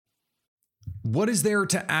What is there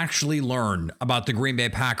to actually learn about the Green Bay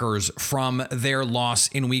Packers from their loss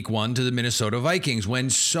in week 1 to the Minnesota Vikings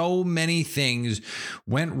when so many things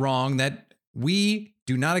went wrong that we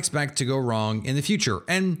do not expect to go wrong in the future?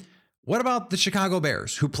 And what about the Chicago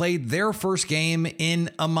Bears, who played their first game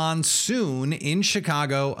in a monsoon in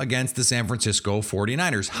Chicago against the San Francisco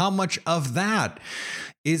 49ers? How much of that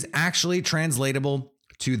is actually translatable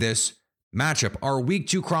to this matchup? Our week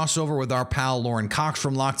 2 crossover with our pal Lauren Cox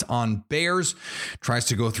from Locked On Bears tries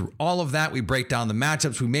to go through all of that. We break down the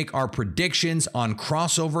matchups. We make our predictions on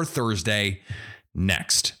Crossover Thursday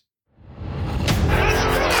next.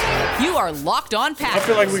 You are Locked On Packers. I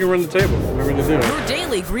feel like we can run the table. We're going to do it. Your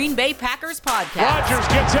daily Green Bay Packers podcast. Rodgers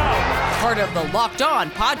gets out. Part of the Locked On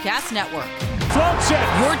Podcast Network. Floats it.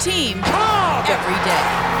 Your team every day.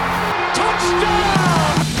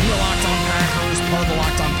 Touchdown. You're Locked On Packers, part of the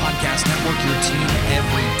Locked On Podcast Network, your team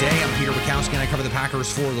every day. I'm Peter Bukowski, and I cover the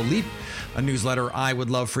Packers for The Leap, a newsletter I would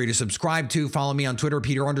love for you to subscribe to. Follow me on Twitter,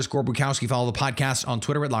 Peter_Bukowski. Follow the podcast on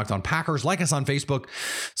Twitter at Locked On Packers. Like us on Facebook.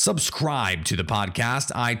 Subscribe to the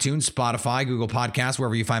podcast, iTunes, Spotify, Google Podcasts,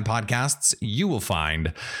 wherever you find podcasts, you will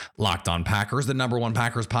find Locked On Packers, the #1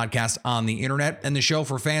 Packers podcast on the internet, and the show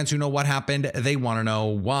for fans who know what happened. They want to know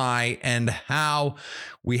why and how.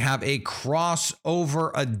 We have a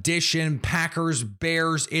crossover edition, Packers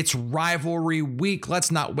Bears. It's rivalry week.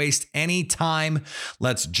 Let's not waste any time.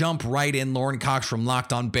 Let's jump right in. Lauren Cox from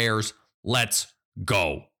Locked On Bears. Let's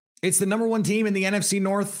go. It's the #1 team in the NFC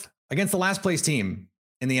North against the last place team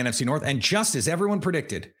in the NFC North. And just as everyone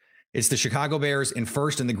predicted, it's the Chicago Bears in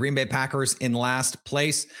first and the Green Bay Packers in last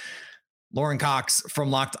place. Lauren Cox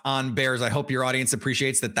from Locked On Bears. I hope your audience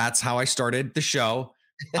appreciates that that's how I started the show.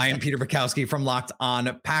 I am Peter Bukowski from Locked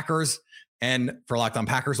On Packers. And for Locked On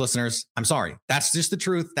Packers listeners, I'm sorry. That's just the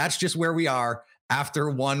truth. That's just where we are after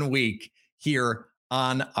 1 week here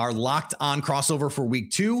on our Locked On crossover for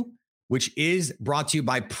week 2, which is brought to you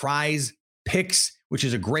by Prize Picks, which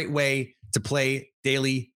is a great way to play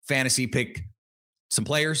daily fantasy. Pick some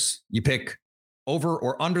players. You pick over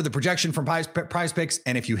or under the projection from Prize Picks.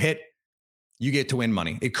 And if you hit, you get to win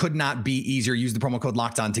money. It could not be easier. Use the promo code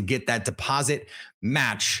Locked On to get that deposit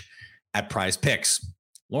match at Prize Picks.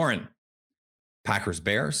 Lauren, Packers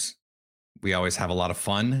Bears. We always have a lot of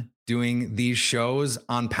fun doing these shows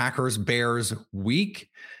on Packers Bears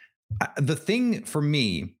week. The thing for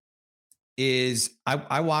me is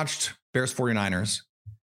I watched Bears 49ers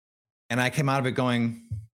and I came out of it going,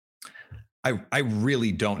 I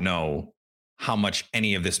really don't know how much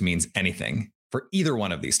any of this means anything for either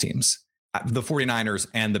one of these teams, the 49ers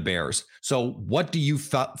and the Bears. So what do you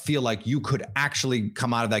feel like you could actually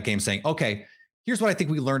come out of that game saying, okay, here's what I think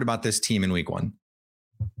we learned about this team in week 1?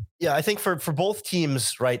 Yeah, I think for both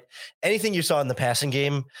teams, right, anything you saw in the passing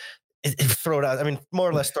game, throw it out. I mean, more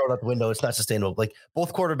or less throw it out the window. It's not sustainable. Like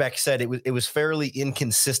both quarterbacks said, it was fairly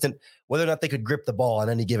inconsistent whether or not they could grip the ball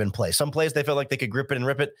on any given play. Some plays they felt like they could grip it and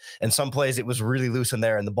rip it, and some plays it was really loose in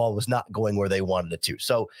there and the ball was not going where they wanted it to.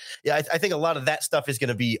 So yeah, I think a lot of that stuff is going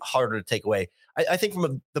to be harder to take away. I think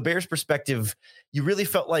from the Bears' perspective, you really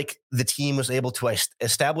felt like the team was able to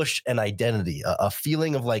establish an identity, a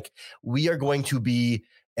feeling of like, we are going to be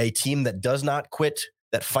a team that does not quit,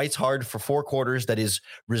 that fights hard for 4 quarters, that is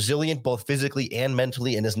resilient both physically and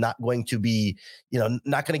mentally, and is not going to be,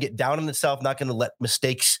 not going to get down on itself, not going to let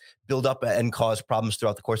mistakes build up and cause problems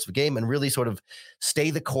throughout the course of a game, and really sort of stay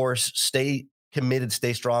the course, stay committed,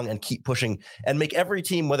 stay strong, and keep pushing, and make every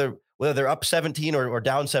team, whether they're up 17 or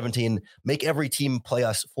down 17, make every team play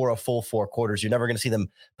us for a full 4 quarters. You're never going to see them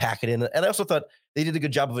pack it in. And I also thought they did a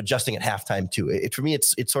good job of adjusting at halftime too. For me,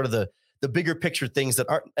 it's sort of the bigger picture things that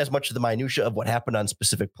aren't as much of the minutia of what happened on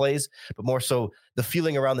specific plays, but more so the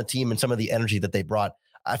feeling around the team and some of the energy that they brought.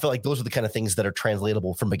 I feel like those are the kind of things that are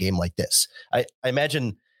translatable from a game like this. I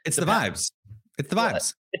imagine it's the vibes. It's the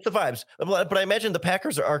vibes. It's the vibes. But I imagine the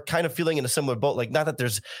Packers are kind of feeling in a similar boat. Like, not that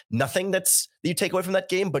there's nothing that you take away from that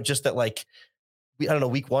game, but just that, like, I don't know,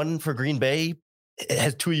 week 1 for Green Bay, it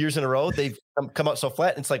has 2 years in a row they've come out so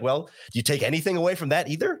flat. And it's like, well, do you take anything away from that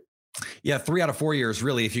either? Yeah, 3 out of 4 years,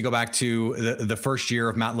 really, if you go back to the first year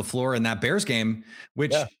of Matt LaFleur in that Bears game,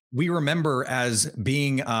 which we remember as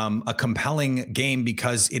being a compelling game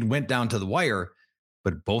because it went down to the wire.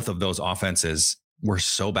 But both of those offenses were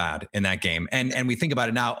so bad in that game. And we think about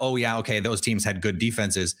it now, oh yeah, okay, those teams had good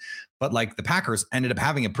defenses, but like the Packers ended up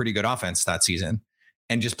having a pretty good offense that season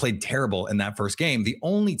and just played terrible in that first game. The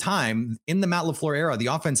only time in the Matt LaFleur era the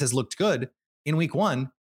offense has looked good in week 1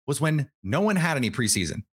 was when no one had any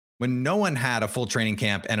preseason, when no one had a full training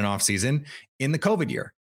camp and an offseason in the COVID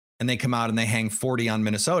year. And they come out and they hang 40 on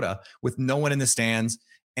Minnesota with no one in the stands.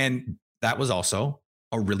 And that was also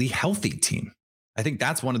a really healthy team. I think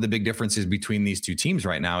that's one of the big differences between these two teams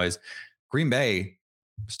right now is Green Bay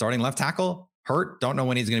starting left tackle hurt. Don't know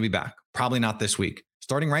when he's going to be back. Probably not this week.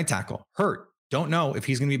 Starting right tackle hurt. Don't know if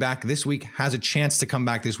he's going to be back this week. Has a chance to come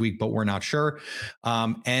back this week, but we're not sure.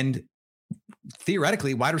 And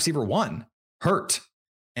theoretically, wide receiver 1 hurt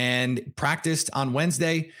and practiced on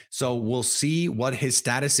Wednesday. So we'll see what his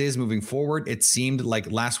status is moving forward. It seemed like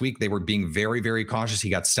last week they were being very, very cautious. He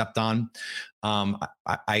got stepped on.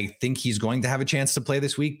 I think he's going to have a chance to play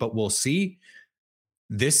this week, but we'll see.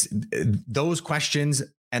 Those questions,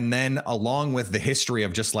 and then along with the history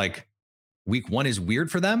of just like week 1 is weird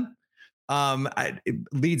for them, it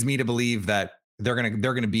leads me to believe that they're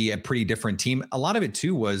gonna be a pretty different team. A lot of it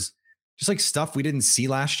too was just like stuff we didn't see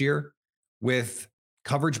last year with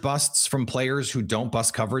coverage busts from players who don't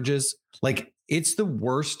bust coverages. Like it's the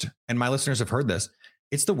worst, and my listeners have heard this.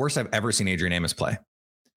 It's the worst I've ever seen Adrian Amos play.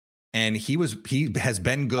 And he has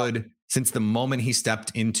been good since the moment he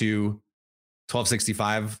stepped into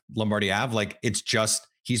 1265 Lombardi Ave. Like it's just,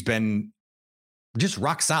 he's been just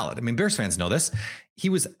rock solid. I mean, Bears fans know this. He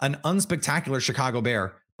was an unspectacular Chicago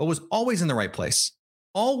Bear, but was always in the right place,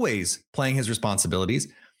 always playing his responsibilities.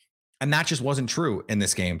 And that just wasn't true in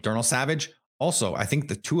this game. Darnell Savage, also, I think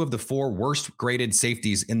the 2 of the 4 worst graded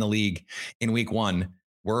safeties in the league in week 1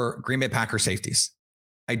 were Green Bay Packers safeties.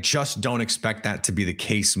 I just don't expect that to be the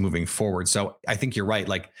case moving forward. So I think you're right.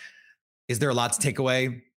 Like, is there a lot to take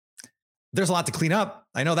away? There's a lot to clean up.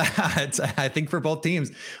 I know that. I think for both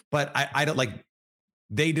teams, but I don't like,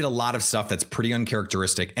 they did a lot of stuff that's pretty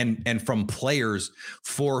uncharacteristic and from players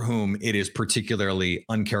for whom it is particularly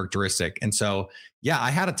uncharacteristic. And so, yeah,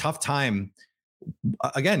 I had a tough time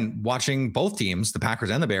again, watching both teams, the Packers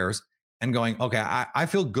and the Bears, and going, okay, I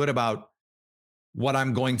feel good about what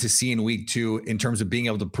I'm going to see in week 2 in terms of being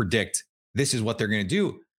able to predict this is what they're going to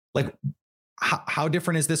do. Like, how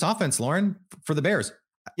different is this offense, Lauren, for the Bears?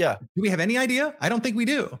 Yeah. Do we have any idea? I don't think we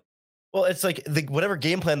do. Well, it's like whatever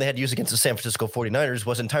game plan they had used against the San Francisco 49ers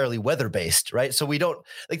was entirely weather based, right? So we don't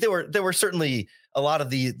like there were certainly a lot of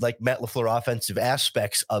the like Matt LaFleur offensive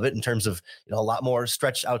aspects of it in terms of, you know, a lot more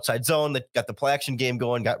stretched outside zone that got the play action game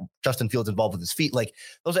going, got Justin Fields involved with his feet. Like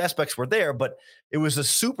those aspects were there, but it was a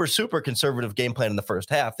super, super conservative game plan in the first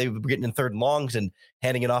half. They were getting in 3rd and longs and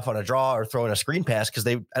handing it off on a draw or throwing a screen pass because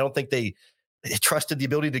I don't think they trusted the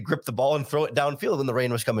ability to grip the ball and throw it downfield when the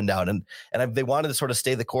rain was coming down. And they wanted to sort of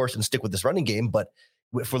stay the course and stick with this running game. But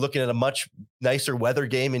if we're looking at a much nicer weather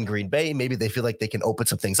game in Green Bay, maybe they feel like they can open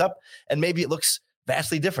some things up and maybe it looks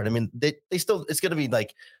vastly different. I mean, they still, it's going to be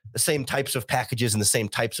like the same types of packages and the same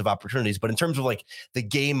types of opportunities, but in terms of like the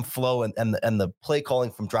game flow and the play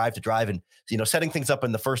calling from drive to drive and, you know, setting things up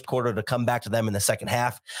in the first quarter to come back to them in the second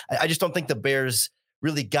half, I just don't think the Bears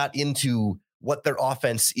really got into what their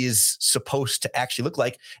offense is supposed to actually look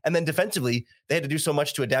like. And then defensively, they had to do so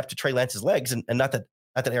much to adapt to Trey Lance's legs. And not that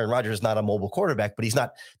Aaron Rodgers is not a mobile quarterback, but he's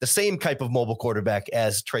not the same type of mobile quarterback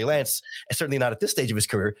as Trey Lance, and certainly not at this stage of his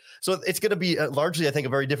career. So it's going to be largely, I think,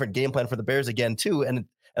 a very different game plan for the Bears again, too. And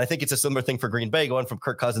I think it's a similar thing for Green Bay going from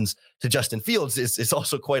Kirk Cousins to Justin Fields is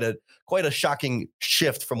also quite a shocking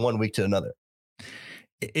shift from one week to another.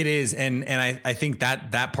 It is. And I think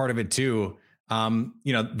that part of it too,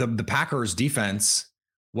 you know, the Packers defense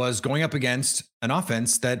was going up against an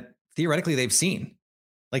offense that theoretically they've seen.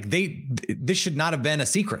 Like this should not have been a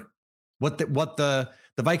secret what the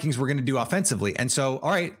Vikings were going to do offensively. And so,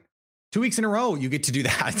 all right, 2 weeks in a row, you get to do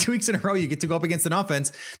that. 2 weeks in a row, you get to go up against an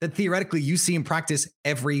offense that theoretically you see in practice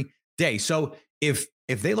every day. So if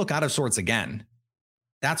they look out of sorts again,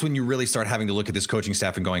 that's when you really start having to look at this coaching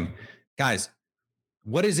staff and going, guys,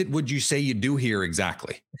 what is it would you say you do here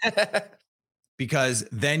exactly? Because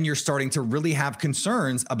then you're starting to really have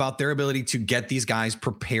concerns about their ability to get these guys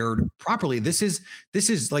prepared properly. This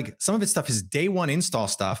is like some of its stuff is day one install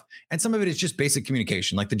stuff. And some of it is just basic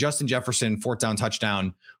communication. Like the Justin Jefferson 4th down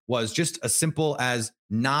touchdown was just as simple as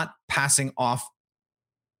not passing off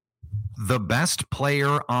the best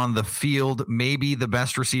player on the field, maybe the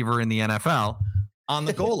best receiver in the NFL on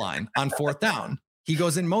the goal line on 4th down. He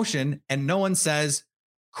goes in motion and no one says,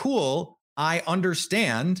 cool, I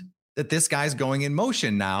understand that this guy's going in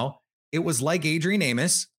motion now. It was like Adrian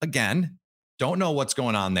Amos, again, don't know what's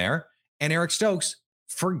going on there. And Eric Stokes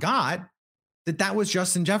forgot that was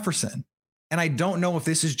Justin Jefferson. And I don't know if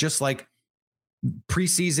this is just like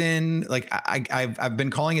preseason. Like I've been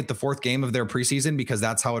calling it the 4th game of their preseason because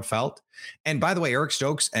that's how it felt. And by the way, Eric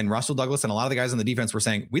Stokes and Russell Douglas and a lot of the guys on the defense were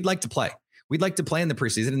saying, we'd like to play. We'd like to play in the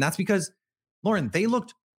preseason. And that's because, Lauren, they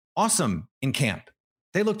looked awesome in camp.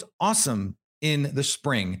 They looked awesome in the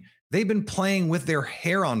spring. They've been playing with their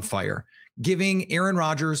hair on fire, giving Aaron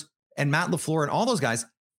Rodgers and Matt LaFleur and all those guys,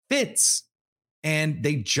 fits. And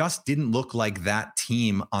they just didn't look like that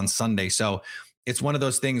team on Sunday. So it's one of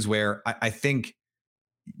those things where I think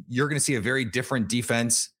you're going to see a very different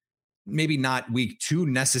defense. Maybe not week 2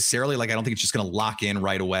 necessarily. Like, I don't think it's just going to lock in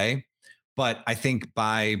right away. But I think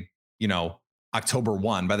by, October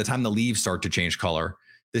 1, by the time the leaves start to change color,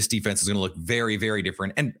 this defense is going to look very, very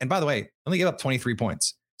different. And by the way, only gave up 23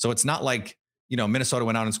 points. So it's not like, Minnesota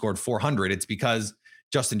went out and scored 400. It's because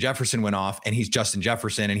Justin Jefferson went off and he's Justin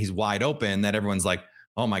Jefferson and he's wide open that everyone's like,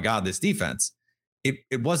 oh my God, this defense.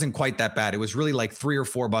 It wasn't quite that bad. It was really like 3 or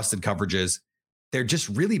 4 busted coverages. They're just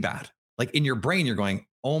really bad. Like, in your brain, you're going,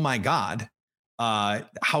 oh my God,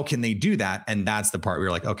 how can they do that? And that's the part where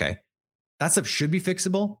you're like, okay, that stuff should be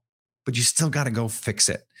fixable, but you still got to go fix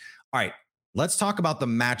it. All right, let's talk about the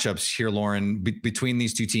matchups here, Lauren, between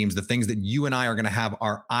these two teams, the things that you and I are going to have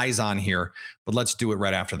our eyes on here, but let's do it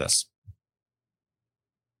right after this.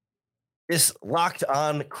 This Locked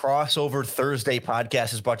On Crossover Thursday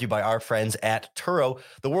podcast is brought to you by our friends at Turo,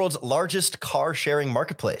 the world's largest car sharing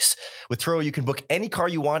marketplace. With Turo, you can book any car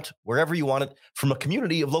you want, wherever you want it, from a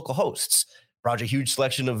community of local hosts. Browse a huge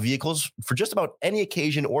selection of vehicles for just about any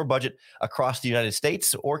occasion or budget across the United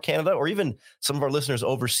States or Canada, or even some of our listeners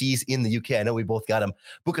overseas in the UK. I know we both got them.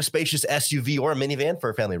 Book a spacious SUV or a minivan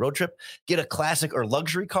for a family road trip. Get a classic or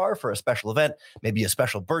luxury car for a special event, maybe a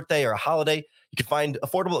special birthday or a holiday. You can find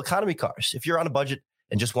affordable economy cars if you're on a budget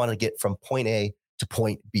and just want to get from point A to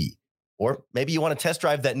point B. Or maybe you want to test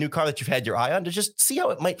drive that new car that you've had your eye on to just see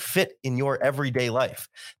how it might fit in your everyday life.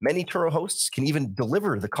 Many Turo hosts can even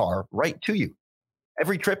deliver the car right to you.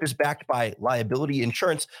 Every trip is backed by liability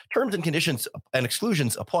insurance. Terms and conditions and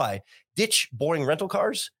exclusions apply. Ditch boring rental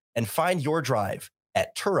cars and find your drive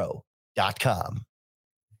at Turo.com.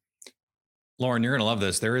 Lauren, you're going to love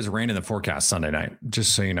this. There is rain in the forecast Sunday night,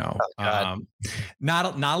 just so you know.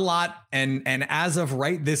 Not a lot. And as of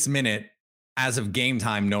right this minute, as of game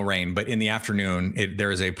time, no rain, but in the afternoon,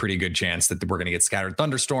 there is a pretty good chance that we're going to get scattered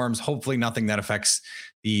thunderstorms. Hopefully nothing that affects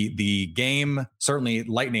the game. Certainly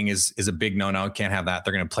lightning is a big no-no. Can't have that.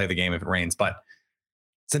 They're going to play the game if it rains, but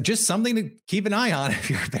so just something to keep an eye on if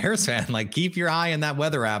you're a Bears fan. Like, keep your eye in that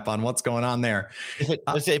weather app on what's going on there.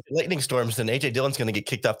 If lightning storms, then AJ Dillon's going to get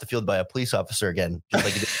kicked off the field by a police officer again, just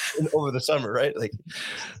like he did over the summer, right? Like,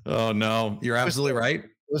 oh no, you're absolutely right.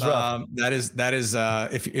 That is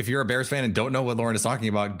if you're a Bears fan and don't know what Lauren is talking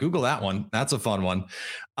about, Google that one. That's a fun one.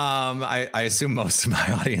 I assume most of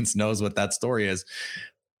my audience knows what that story is.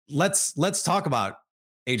 Let's talk about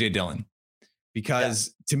AJ Dillon,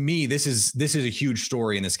 because to me, this is a huge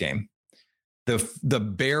story in this game. The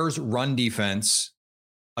Bears run defense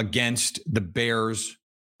against the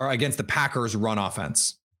Packers run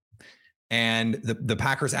offense. And the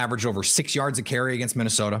Packers averaged over 6 yards a carry against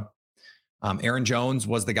Minnesota. Aaron Jones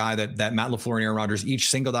was the guy that Matt LaFleur and Aaron Rodgers each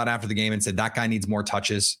singled out after the game and said that guy needs more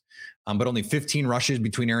touches. But only 15 rushes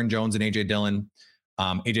between Aaron Jones and AJ Dillon.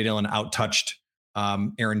 AJ Dillon out-touched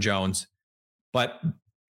Aaron Jones. But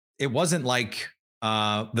it wasn't like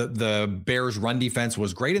the Bears run defense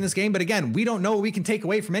was great in this game. But again, we don't know what we can take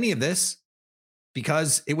away from any of this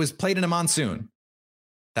because it was played in a monsoon.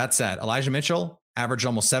 That said, Elijah Mitchell averaged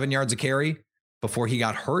almost 7 yards a carry before he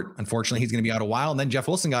got hurt. Unfortunately, he's going to be out a while. And then Jeff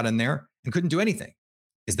Wilson got in there and couldn't do anything.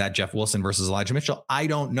 Is that Jeff Wilson versus Elijah Mitchell? I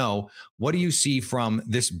don't know. What do you see from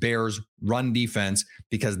this Bears run defense?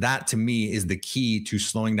 Because that, to me, is the key to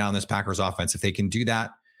slowing down this Packers offense. If they can do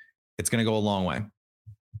that, it's going to go a long way.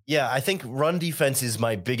 Yeah, I think run defense is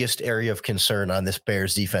my biggest area of concern on this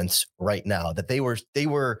Bears defense right now, that they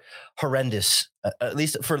were horrendous, at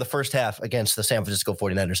least for the first half against the San Francisco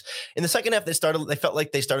 49ers. In the second half, they felt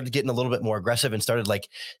like they started getting a little bit more aggressive and started like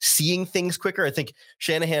seeing things quicker. I think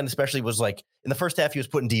Shanahan especially was like, in the first half, he was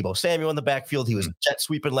putting Deebo Samuel in the backfield. He was jet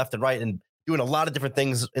sweeping left and right and doing a lot of different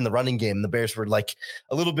things in the running game. The Bears were like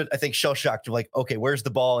a little bit, I think, shell shocked. Like, okay, where's the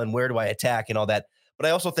ball and where do I attack and all that? But I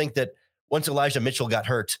also think that once Elijah Mitchell got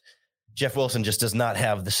hurt, Jeff Wilson just does not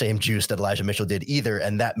have the same juice that Elijah Mitchell did either.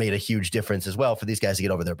 And that made a huge difference as well for these guys to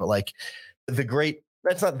get over there. But like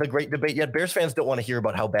that's not the great debate yet. Bears fans don't want to hear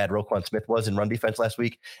about how bad Roquan Smith was in run defense last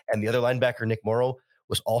week. And the other linebacker, Nick Morrow,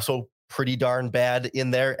 was also pretty darn bad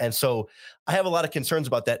in there. And so I have a lot of concerns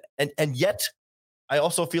about that. And yet I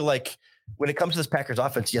also feel like when it comes to this Packers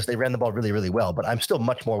offense, yes, they ran the ball really, really well, but I'm still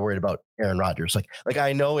much more worried about Aaron Rodgers. Like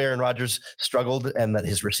I know Aaron Rodgers struggled and that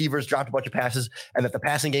his receivers dropped a bunch of passes and that the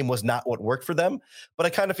passing game was not what worked for them. But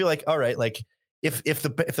I kind of feel like, all right, like if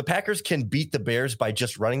the Packers can beat the Bears by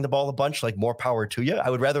just running the ball a bunch, like more power to you. I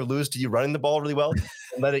would rather lose to you running the ball really well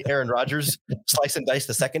and letting Aaron Rodgers slice and dice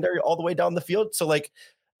the secondary all the way down the field. So like,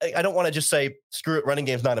 I don't want to just say screw it, running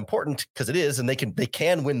game's not important, because it is, and they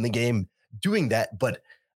can win the game doing that. But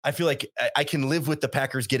I feel like I can live with the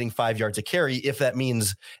Packers getting 5 yards a carry if that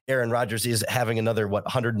means Aaron Rodgers is having another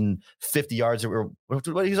 150 yards, or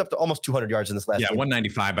he's up to almost 200 yards in this last game.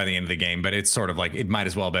 195 by the end of the game, but it's sort of like it might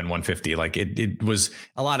as well have been 150. Like it was,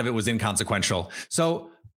 a lot of it was inconsequential. So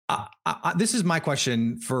this is my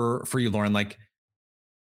question for you, Lauren. Like,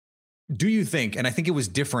 do you think, and I think it was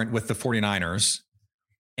different with the 49ers,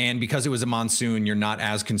 and because it was a monsoon, you're not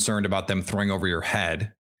as concerned about them throwing over your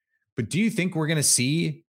head, but do you think we're going to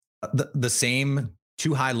see the same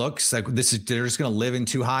too high looks? Like they're just going to live in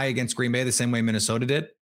too high against Green Bay the same way Minnesota did?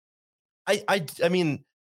 I mean,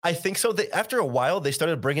 I think so. After a while, they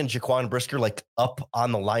started bringing Jaquan Brisker like up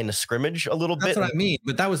on the line of scrimmage a little bit. That's what I mean.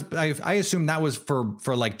 But that was, I assume that was for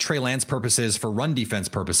like Trey Lance purposes, for run defense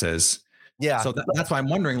purposes. Yeah. So that's why I'm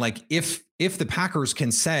wondering, like, if the Packers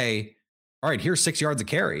can say, all right, here's 6 yards of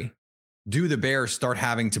carry, do the Bears start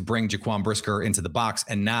having to bring Jaquan Brisker into the box,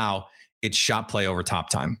 and now it's shot play over top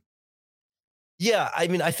time? Yeah, I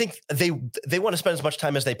mean, I think they want to spend as much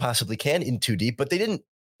time as they possibly can in too deep, but they didn't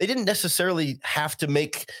necessarily have to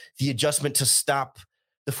make the adjustment to stop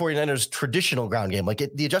the 49ers traditional ground game. Like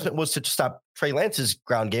the adjustment was to stop Trey Lance's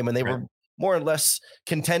ground game, and they were more or less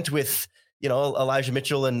content with, Elijah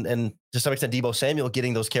Mitchell and to some extent Deebo Samuel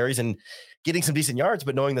getting those carries and getting some decent yards,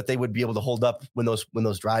 but knowing that they would be able to hold up when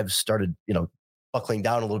those drives started, buckling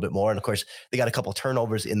down a little bit more. And of course, they got a couple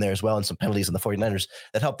turnovers in there as well, and some penalties on the 49ers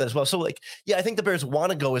that helped that as well. So I think the Bears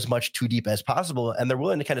want to go as much too deep as possible. And they're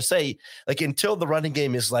willing to kind of say, like, until the running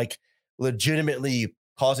game is like legitimately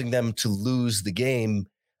causing them to lose the game,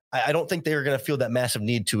 I don't think they're going to feel that massive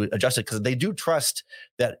need to adjust it, because they do trust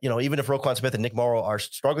that, even if Roquan Smith and Nick Morrow are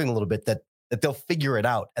struggling a little bit, that they'll figure it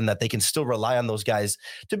out, and that they can still rely on those guys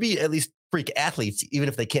to be at least freak athletes, even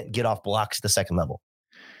if they can't get off blocks at the second level.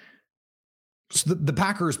 So the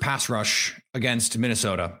Packers pass rush against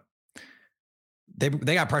Minnesota, they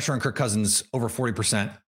got pressure on Kirk Cousins over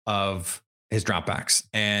 40% of his dropbacks,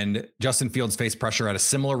 and Justin Fields faced pressure at a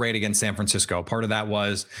similar rate against San Francisco. Part of that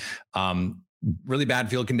was really bad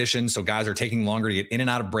field conditions, so guys are taking longer to get in and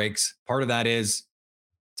out of breaks. Part of that is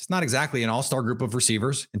it's not exactly an all-star group of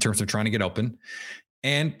receivers in terms of trying to get open.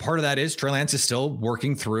 And part of that is Trey Lance is still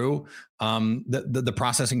working through the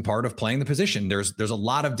processing part of playing the position. There's a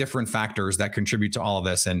lot of different factors that contribute to all of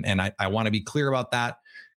this. And I want to be clear about that,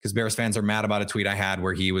 because Bears fans are mad about a tweet I had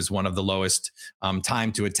where he was one of the lowest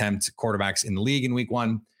time to attempt quarterbacks in the league in week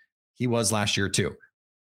 1. He was last year too.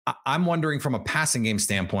 I'm wondering, from a passing game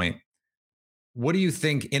standpoint, what do you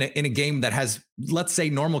think in a game that has, let's say,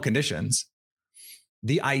 normal conditions,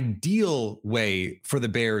 the ideal way for the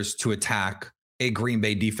Bears to attack a Green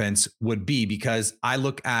Bay defense would be? Because I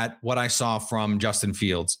look at what I saw from Justin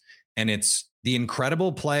Fields, and it's the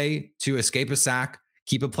incredible play to escape a sack,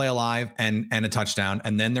 keep a play alive, and a touchdown.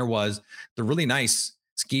 And then there was the really nice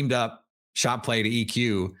schemed up shot play to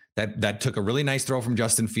EQ that took a really nice throw from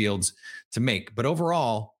Justin Fields to make. But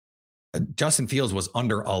overall, Justin Fields was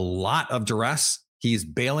under a lot of duress. He's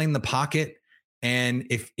bailing the pocket. And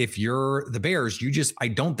if you're the Bears, I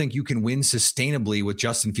don't think you can win sustainably with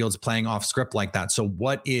Justin Fields playing off script like that. So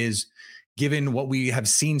what is, given what we have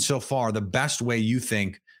seen so far, the best way you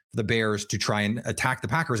think for the Bears to try and attack the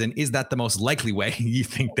Packers? And is that the most likely way you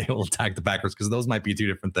think they will attack the Packers? Because those might be two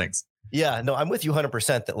different things. Yeah, no, I'm with you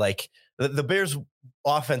 100% that like the Bears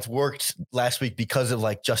offense worked last week because of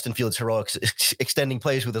like Justin Fields' heroics, extending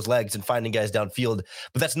plays with his legs and finding guys downfield.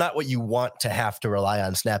 But that's not what you want to have to rely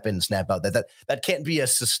on snap in and snap out. That can't be a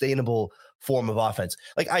sustainable form of offense.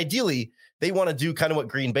 Like ideally, they want to do kind of what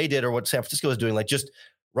Green Bay did or what San Francisco is doing, like just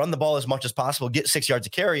run the ball as much as possible, get 6 yards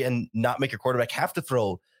of carry, and not make your quarterback have to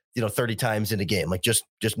throw 30 times in a game. Like just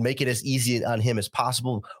make it as easy on him as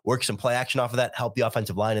possible, work some play action off of that, help the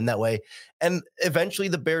offensive line in that way. And eventually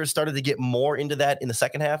the Bears started to get more into that in the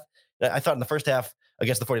second half. I thought in the first half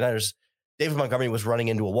against the 49ers, David Montgomery was running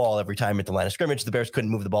into a wall every time at the line of scrimmage. The Bears couldn't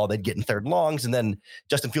move the ball. They'd get in third and longs, and then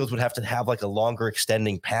Justin Fields would have to have like a longer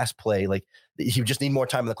extending pass play. Like he would just need more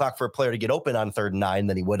time on the clock for a player to get open on 3rd and 9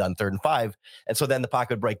 than he would on 3rd and 5. And so then the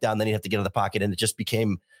pocket would break down. Then he'd have to get in the pocket, and it just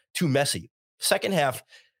became too messy. Second half,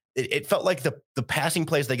 it felt like the passing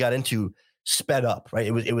plays they got into sped up, right?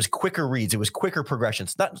 It was quicker reads. It was quicker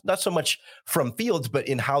progressions, not so much from Fields, but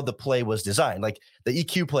in how the play was designed. Like the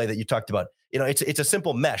EQ play that you talked about, it's a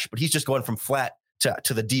simple mesh, but he's just going from flat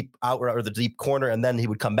to the deep out or the deep corner. And then he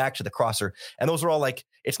would come back to the crosser. And those are all like,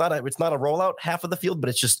 it's not a rollout half of the field, but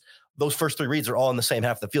it's just those first 3 reads are all in the same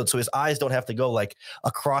half of the field. So his eyes don't have to go like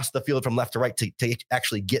across the field from left to right to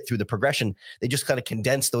actually get through the progression. They just kind of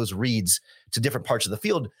condense those reads to different parts of the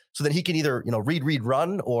field. So then he can either, read,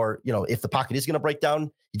 run, or, if the pocket is going to break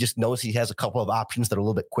down, he just knows he has a couple of options that are a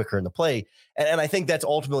little bit quicker in the play. And I think that's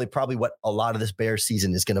ultimately probably what a lot of this Bears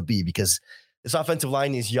season is going to be, because this offensive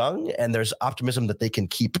line is young and there's optimism that they can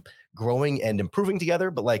keep growing and improving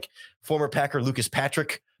together. But like former Packer Lucas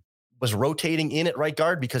Patrick was rotating in at right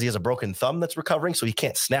guard because he has a broken thumb that's recovering, so he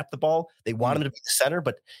can't snap the ball. They want him to be the center,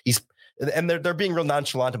 but they're being real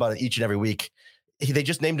nonchalant about it each and every week. They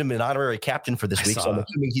just named him an honorary captain for this week, so I'm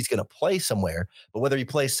assuming he's going to play somewhere. But whether he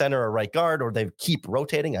plays center or right guard, or they keep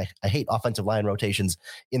rotating, I hate offensive line rotations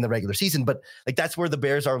in the regular season, but like that's where the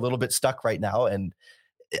Bears are a little bit stuck right now. And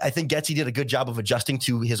I think Getsy did a good job of adjusting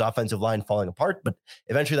to his offensive line falling apart, but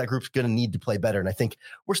eventually that group's going to need to play better. And I think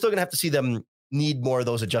we're still going to have to see them need more of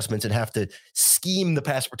those adjustments and have to scheme the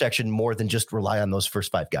pass protection more than just rely on those first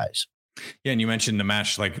 5 guys. Yeah, and you mentioned the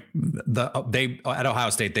mesh. Like they at Ohio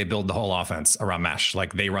State, they build the whole offense around mesh.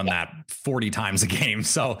 Like they run that 40 times a game.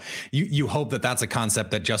 So you hope that that's a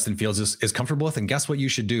concept that Justin Fields is comfortable with. And guess what you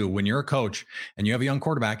should do when you're a coach and you have a young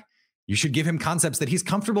quarterback? You should give him concepts that he's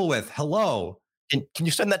comfortable with. Hello. Can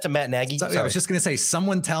you send that to Matt Nagy? So, I was just going to say,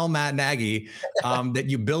 someone tell Matt Nagy that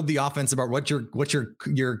you build the offense about what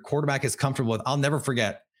your quarterback is comfortable with. I'll never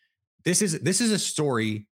forget. This is a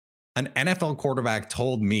story an NFL quarterback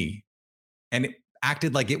told me, and it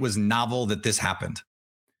acted like it was novel that this happened.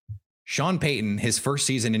 Sean Payton, his first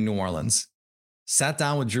season in New Orleans, sat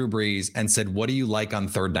down with Drew Brees and said, "What do you like on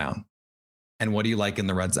third down? And what do you like in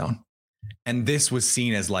the red zone?" And this was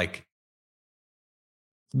seen as like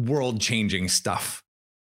world-changing stuff.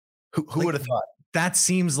 Who would have thought? That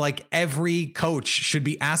seems like every coach should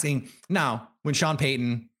be asking. Now, when Sean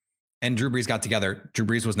Payton and Drew Brees got together, Drew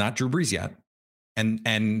Brees was not Drew Brees yet.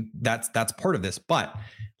 And that's part of this. But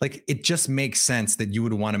like, it just makes sense that you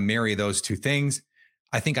would want to marry those two things.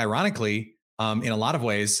 I think ironically, in a lot of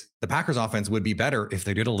ways, the Packers offense would be better if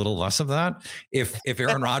they did a little less of that. If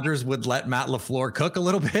Aaron Rodgers would let Matt LaFleur cook a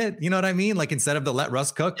little bit, you know what I mean? Like instead of the let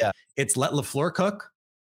Russ cook, it's let LaFleur cook.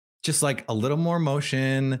 Just like a little more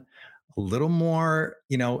motion, a little more,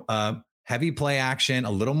 heavy play action,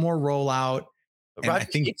 a little more rollout. And I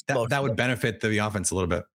think that would benefit the offense a little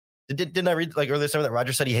bit. Didn't I read like earlier something that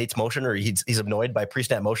Rodgers said he hates motion, or he's annoyed by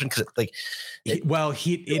pre-snap motion? Because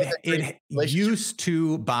it used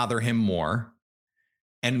to bother him more,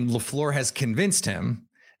 and LaFleur has convinced him.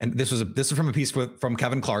 And this is from a piece from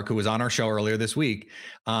Kevin Clark, who was on our show earlier this week.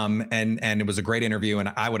 And it was a great interview.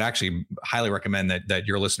 And I would actually highly recommend that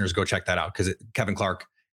your listeners go check that out, because Kevin Clark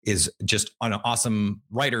is just an awesome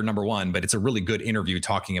writer, number one, but it's a really good interview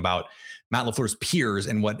talking about Matt LaFleur's peers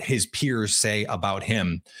and what his peers say about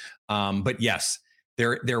him. But yes,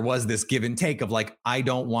 there was this give and take of like, I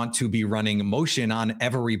don't want to be running motion on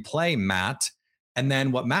every play, Matt. And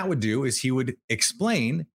then what Matt would do is he would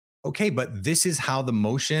explain, okay, but this is how the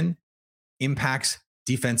motion impacts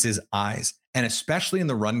defense's eyes. And especially in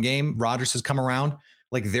the run game, Rodgers has come around,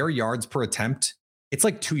 like their yards per attempt, it's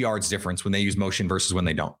like 2 yards difference when they use motion versus when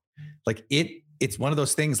they don't. Like it's one of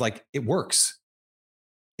those things, like it works.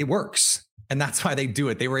 It works. And that's why they do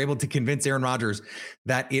it. They were able to convince Aaron Rodgers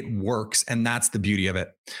that it works. And that's the beauty of it.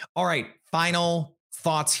 All right, final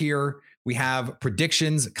thoughts here. We have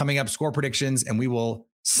predictions coming up, score predictions, and we will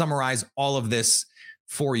summarize all of this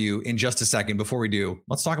for you in just a second. Before we do,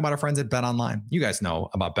 let's talk about our friends at BetOnline. You guys know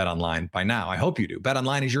about BetOnline by now. I hope you do.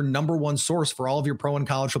 BetOnline is your number one source for all of your pro and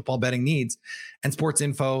college football betting needs and sports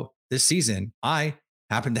info this season. I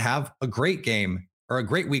happen to have a great game, or a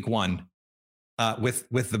great week one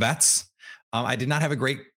with the bets. I did not have a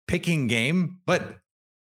great picking game, but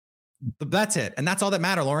that's it. And that's all that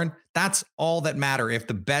matter, Lauren. That's all that matter. If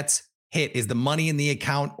the bets hit, is the money in the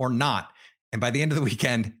account or not? And by the end of the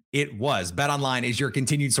weekend, it was. BetOnline is your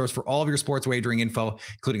continued source for all of your sports wagering info,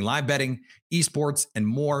 including live betting, esports, and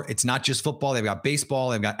more. It's not just football. They've got baseball.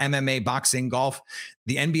 They've got MMA, boxing, golf.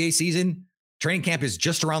 The NBA season, training camp is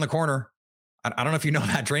just around the corner. I don't know if you know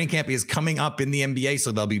that. Training camp is coming up in the NBA,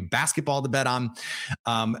 so there'll be basketball to bet on.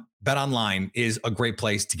 BetOnline is a great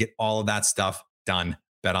place to get all of that stuff done.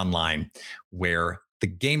 BetOnline, where the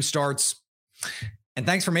game starts. And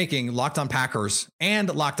thanks for making Locked On Packers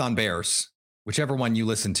and Locked On Bears, whichever one you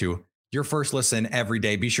listen to, your first listen every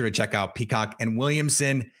day. Be sure to check out Peacock and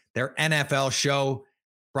Williamson, their NFL show.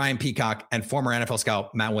 Brian Peacock and former NFL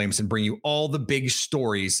scout Matt Williamson bring you all the big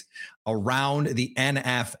stories around the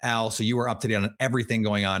NFL, so you are up to date on everything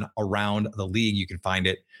going on around the league. You can find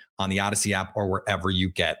it on the Odyssey app or wherever you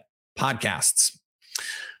get podcasts.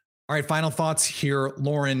 All right, final thoughts here,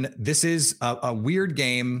 Lauren. This is a weird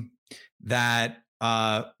game that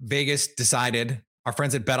Vegas decided, our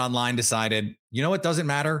friends at Bet Online decided, you know what doesn't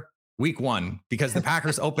matter? Week 1, because the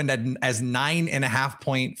Packers opened as 9.5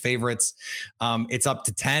 point favorites. It's up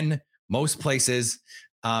to 10 most places.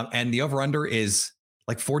 And the over-under is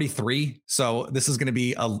like 43. So this is going to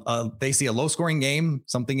be they see a low scoring game,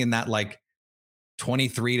 something in that like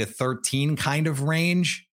 23-13 kind of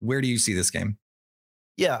range. Where do you see this game?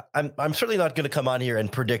 Yeah, I'm certainly not going to come on here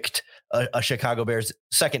and predict a Chicago Bears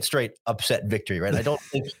second straight upset victory, right? I don't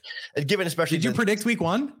think, given especially. Did you predict week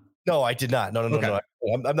 1? No, I did not. No.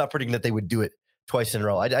 I'm not predicting that they would do it twice in a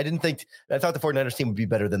row. I didn't think. I thought the 49ers team would be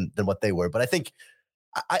better than what they were, but I think.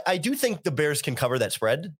 I do think the Bears can cover that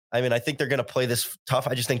spread. I mean, I think they're going to play this tough.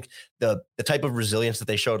 I just think the type of resilience that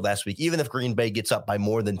they showed last week, even if Green Bay gets up by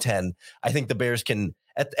more than 10, I think the Bears can,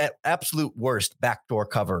 at absolute worst, backdoor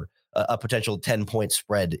cover a potential 10-point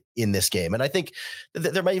spread in this game. And I think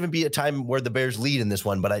there might even be a time where the Bears lead in this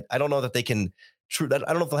one, but I don't know that they can. I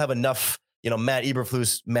don't know if they'll have enough, Matt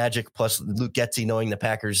Eberflus magic plus Luke Getsy knowing the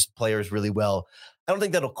Packers players really well. I don't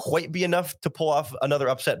think that'll quite be enough to pull off another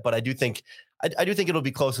upset, but I do think it'll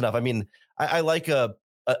be close enough. I mean, I like a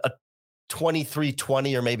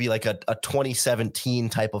 23-20 or maybe like a 2017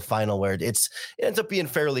 type of final where it ends up being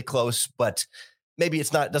fairly close, but maybe it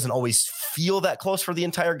doesn't always feel that close for the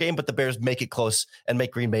entire game, but the Bears make it close and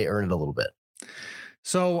make Green Bay earn it a little bit.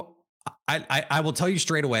 So I will tell you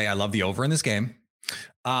straight away, I love the over in this game.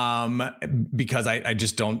 Because I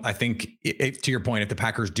just don't, I think to your point, if the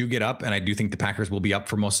Packers do get up, and I do think the Packers will be up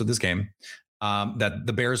for most of this game, that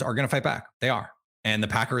the Bears are going to fight back. They are. And the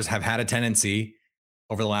Packers have had a tendency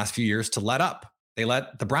over the last few years to let up. They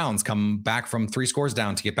let the Browns come back from 3 scores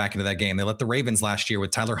down to get back into that game. They let the Ravens last year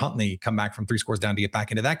with Tyler Huntley come back from 3 scores down to get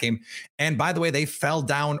back into that game. And by the way, they fell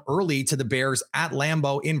down early to the Bears at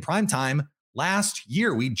Lambeau in primetime last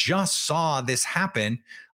year. We just saw this happen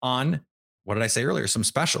on, what did I say earlier? Some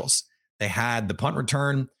specials. They had the punt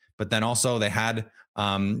return, but then also they had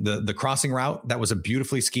the crossing route. That was a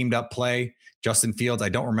beautifully schemed up play. Justin Fields, I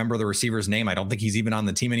don't remember the receiver's name. I don't think he's even on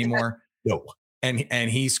the team anymore. No. And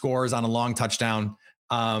he scores on a long touchdown.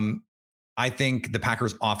 I think the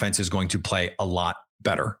Packers offense is going to play a lot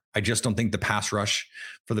better. I just don't think the pass rush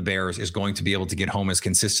for the Bears is going to be able to get home as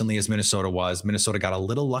consistently as Minnesota was. Minnesota got a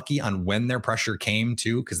little lucky on when their pressure came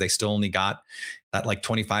too, because they still only got that like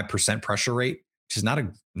 25% pressure rate, which is not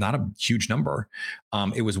a huge number.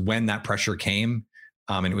 It was when that pressure came,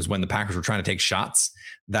 and it was when the Packers were trying to take shots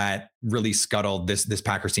that really scuttled this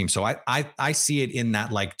Packers team. So I see it in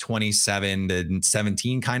that like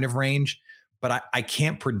 27-17 kind of range, but I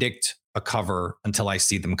can't predict a cover until I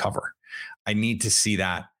see them cover. I need to see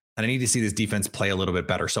that. And I need to see this defense play a little bit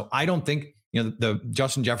better. So I don't think, the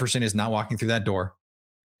Justin Jefferson is not walking through that door.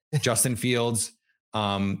 Justin Fields,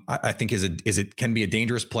 I think can be a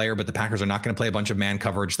dangerous player, but the Packers are not going to play a bunch of man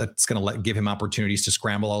coverage that's going to give him opportunities to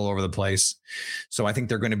scramble all over the place. So I think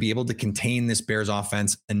they're going to be able to contain this Bears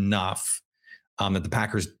offense enough that the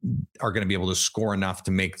Packers are going to be able to score enough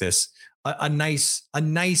to make this a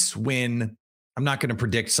nice win. I'm not going to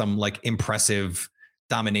predict some like impressive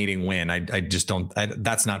dominating win. I just don't,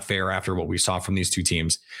 that's not fair after what we saw from these two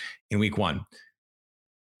teams in week 1.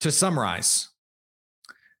 To summarize,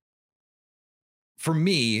 for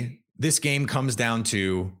me, this game comes down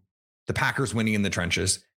to the Packers winning in the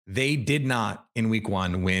trenches. They did not in week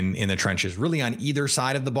 1 win in the trenches, really on either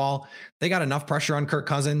side of the ball. They got enough pressure on Kirk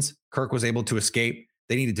Cousins. Kirk was able to escape.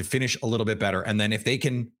 They needed to finish a little bit better. And then if they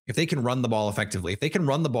can run the ball effectively, if they can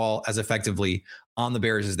run the ball as effectively on the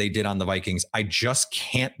Bears as they did on the Vikings, I just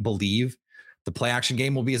can't believe the play action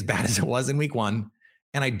game will be as bad as it was in week 1.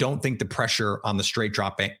 And I don't think the pressure on the straight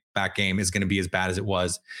drop back game is going to be as bad as it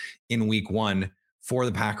was in week 1 for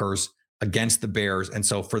the Packers against the Bears. And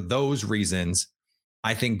so for those reasons,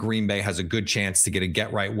 I think Green Bay has a good chance to get a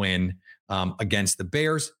get-right win against the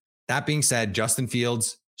Bears. That being said, Justin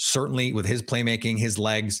Fields, certainly with his playmaking, his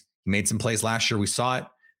legs, he made some plays last year. We saw it.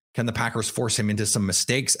 Can the Packers force him into some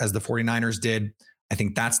mistakes as the 49ers did? I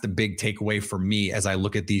think that's the big takeaway for me as I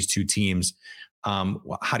look at these two teams.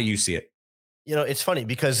 How do you see it? It's funny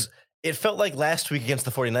because it felt like last week against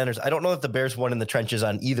the 49ers. I don't know that the Bears won in the trenches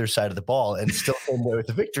on either side of the ball and still came there with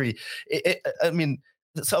the victory.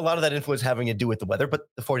 So a lot of that influence having to do with the weather, but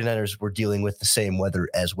the 49ers were dealing with the same weather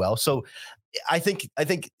as well. So I think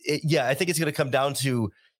it's going to come down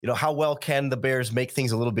to, how well can the Bears make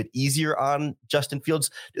things a little bit easier on Justin Fields?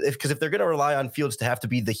 Because if they're going to rely on Fields to have to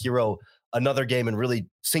be the hero another game and really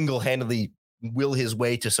single-handedly will his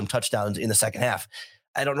way to some touchdowns in the second half,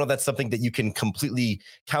 I don't know if that's something that you can completely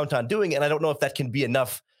count on doing. And I don't know if that can be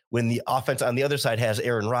enough when the offense on the other side has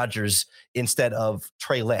Aaron Rodgers instead of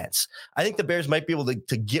Trey Lance. I think the Bears might be able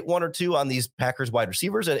to get one or two on these Packers wide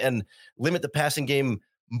receivers and limit the passing game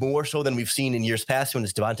more so than we've seen in years past when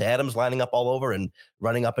it's Devonta Adams lining up all over and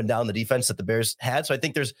running up and down the defense that the Bears had. So I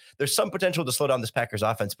think there's some potential to slow down this Packers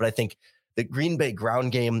offense, but I think the Green Bay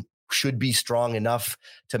ground game should be strong enough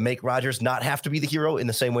to make Rodgers not have to be the hero in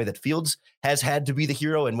the same way that Fields has had to be the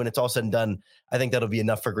hero. And when it's all said and done, I think that'll be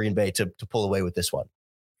enough for Green Bay to pull away with this one.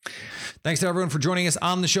 Thanks to everyone for joining us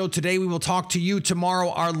on the show today. We will talk to you tomorrow.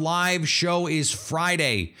 Our live show is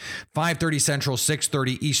Friday, 5:30 Central,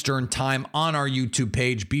 6:30 Eastern time on our YouTube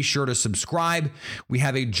page. Be sure to subscribe. We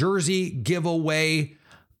have a jersey giveaway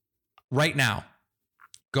right now.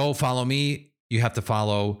 Go follow me. You have to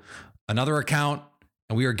follow another account,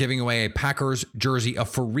 and we are giving away a Packers jersey, a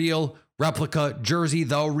for real replica jersey,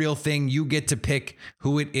 the real thing. You get to pick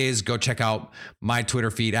who it is. Go check out my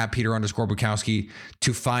Twitter feed at Peter_Bukowski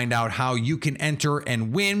to find out how you can enter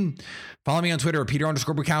and win. Follow me on Twitter at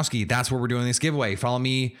Peter_Bukowski. That's where we're doing this giveaway. Follow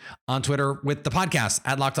me on Twitter with the podcast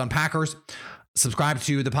at Locked On Packers. Subscribe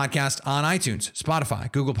to the podcast on iTunes, Spotify,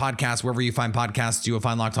 Google Podcasts, wherever you find podcasts, you will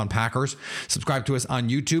find Locked On Packers. Subscribe to us on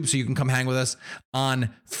YouTube so you can come hang with us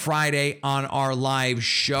on Friday on our live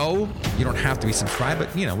show. You don't have to be subscribed,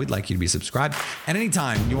 but we'd like you to be subscribed. And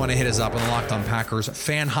anytime you want to hit us up on the Locked On Packers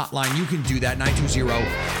fan hotline, you can do that,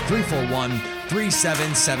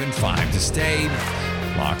 920-341-3775 to stay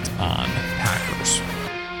locked on Packers.